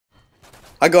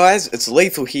Hi guys, it's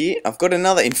Lethal here. I've got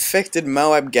another infected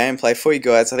MOAB gameplay for you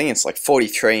guys. I think it's like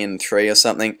 43 and 3 or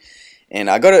something. And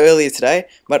I got it earlier today.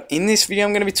 But in this video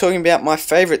I'm going to be talking about my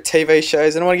favourite TV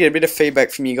shows. And I want to get a bit of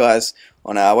feedback from you guys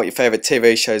on what your favourite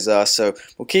TV shows are. So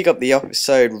we'll kick up the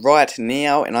episode right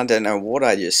now. And I don't know what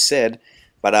I just said.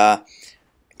 But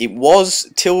it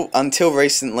was, until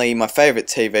recently, my favourite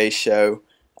TV show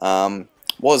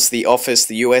was The Office,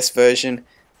 the US version.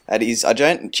 That is, I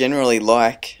don't generally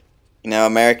like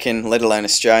American, let alone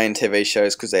Australian TV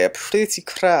shows because they are pretty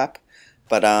crap.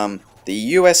 But the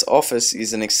US Office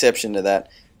is an exception to that,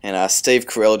 and Steve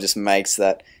Carell just makes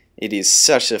that. It is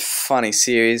such a funny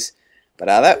series. But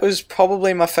that was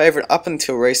probably my favourite up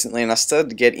until recently, and I started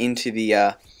to get into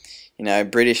the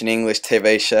British and English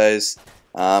TV shows.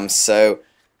 So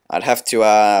I'd have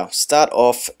to start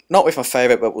off not with my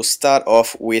favourite, but we'll start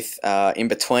off with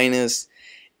In-Betweeners.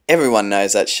 Everyone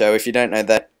knows that show. If you don't know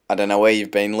that, I don't know where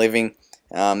you've been living.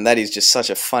 That is just such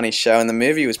a funny show, and the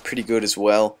movie was pretty good as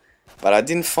well. But I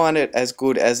didn't find it as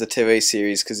good as the TV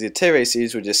series, because the TV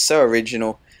series were just so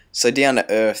original, so down to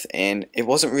earth, and it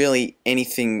wasn't really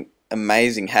anything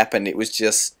amazing happened. It was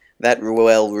just that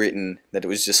well written that it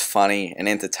was just funny and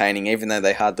entertaining, even though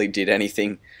they hardly did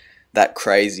anything that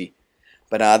crazy.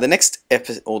 But the next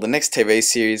TV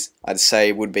series I'd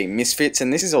say would be Misfits,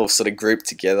 and this is all sort of grouped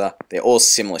together. They're all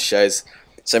similar shows.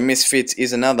 So Misfits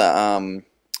is another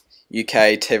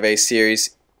UK TV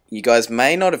series. You guys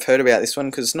may not have heard about this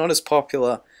one because it's not as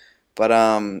popular, but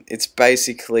it's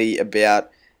basically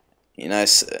about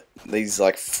these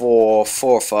like four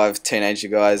or five teenager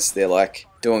guys. They're like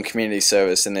doing community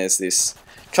service, and there's this.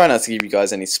 Try not to give you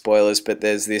guys any spoilers, but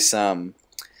there's this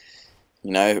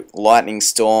lightning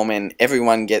storm, and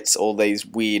everyone gets all these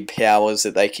weird powers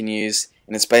that they can use,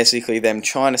 and it's basically them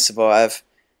trying to survive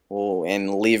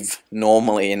and live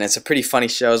normally. And it's a pretty funny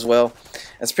show as well.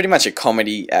 It's pretty much a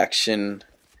comedy action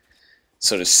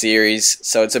sort of series,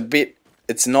 so it's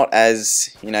not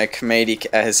as comedic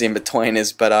as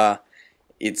In-Betweeners, but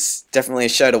it's definitely a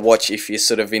show to watch if you're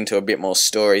sort of into a bit more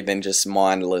story than just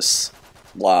mindless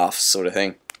laughs sort of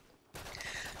thing.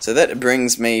 So that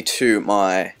brings me to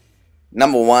my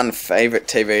number one favourite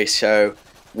TV show,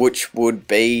 which would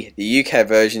be the UK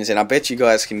versions, and I bet you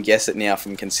guys can guess it now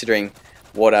from considering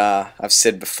what I've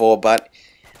said before, but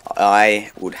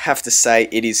I would have to say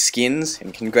it is Skins,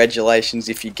 and congratulations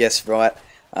if you guessed right.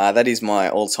 That is my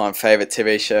all-time favourite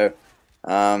TV show.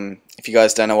 If you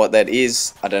guys don't know what that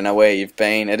is, I don't know where you've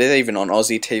been. It is even on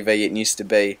Aussie TV, it used to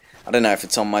be. I don't know if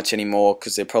it's on much anymore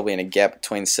because they're probably in a gap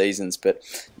between seasons, but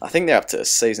I think they're up to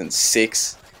season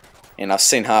 6. And I've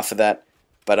seen half of that,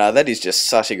 but that is just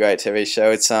such a great TV show.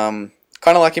 It's kind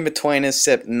of like In-Betweeners,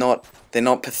 except they're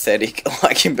not pathetic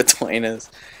like In-Betweeners.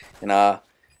 And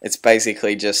it's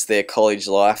basically just their college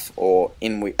life, or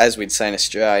as we'd say in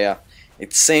Australia,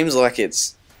 it seems like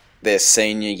it's their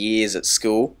senior years at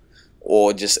school,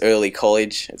 or just early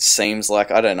college. It seems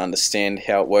like, I don't understand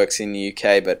how it works in the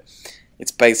UK, but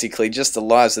it's basically just the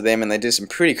lives of them, and they do some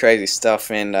pretty crazy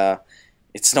stuff, and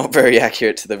it's not very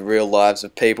accurate to the real lives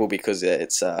of people because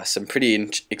it's some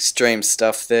pretty extreme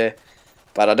stuff there.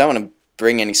 But I don't want to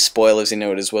bring any spoilers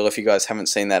into it as well. If you guys haven't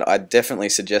seen that, I definitely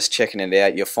suggest checking it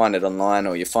out. You'll find it online,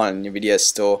 or you'll find it in your video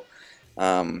store.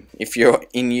 If you're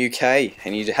in UK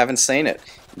and you haven't seen it,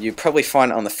 you probably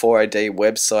find it on the 4AD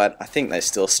website. I think they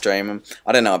still stream them.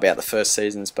 I don't know about the first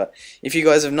seasons, but if you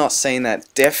guys have not seen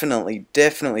that,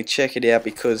 definitely check it out,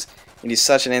 because it is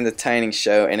such an entertaining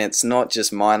show, and it's not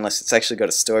just mindless. It's actually got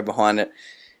a story behind it,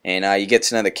 and you get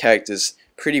to know the characters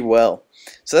pretty well.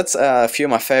 So that's a few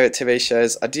of my favourite TV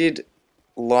shows. I did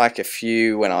like a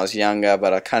few when I was younger,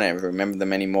 but I can't even remember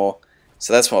them anymore.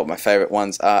 So that's what my favourite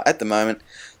ones are at the moment.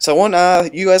 So I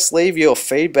want you guys to leave your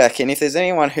feedback, and if there's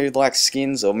anyone who likes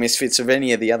Skins or Misfits or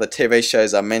any of the other TV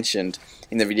shows I mentioned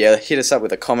in the video, hit us up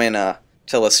with a comment.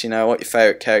 Tell us, what your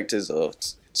favourite characters or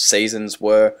seasons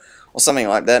were, or something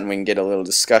like that, and we can get a little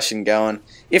discussion going.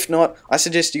 If not, I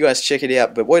suggest you guys check it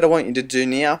out. But what I want you to do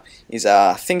now is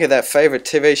think of that favourite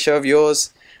TV show of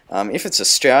yours. If it's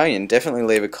Australian, definitely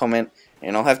leave a comment,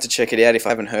 and I'll have to check it out if I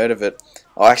haven't heard of it.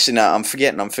 Oh, actually no, I'm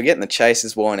forgetting the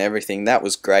Chasers War and everything. That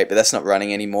was great, but that's not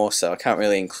running anymore, so I can't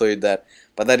really include that.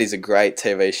 But that is a great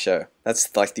TV show.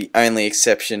 That's like the only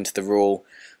exception to the rule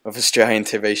of Australian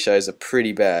TV shows are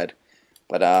pretty bad.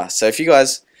 But so if you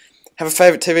guys have a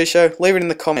favourite TV show, leave it in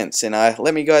the comments, and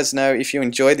let me guys know if you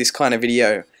enjoyed this kind of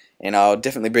video, and I'll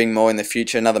definitely bring more in the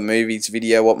future, another movies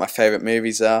video, what my favourite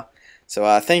movies are.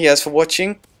 So thank you guys for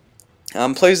watching.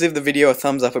 Please leave the video a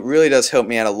thumbs up, it really does help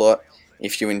me out a lot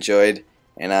if you enjoyed,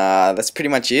 and that's pretty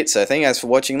much it. So thank you guys for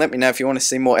watching. Let me know if you want to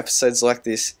see more episodes like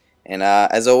this, and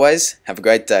as always, have a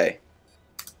great day.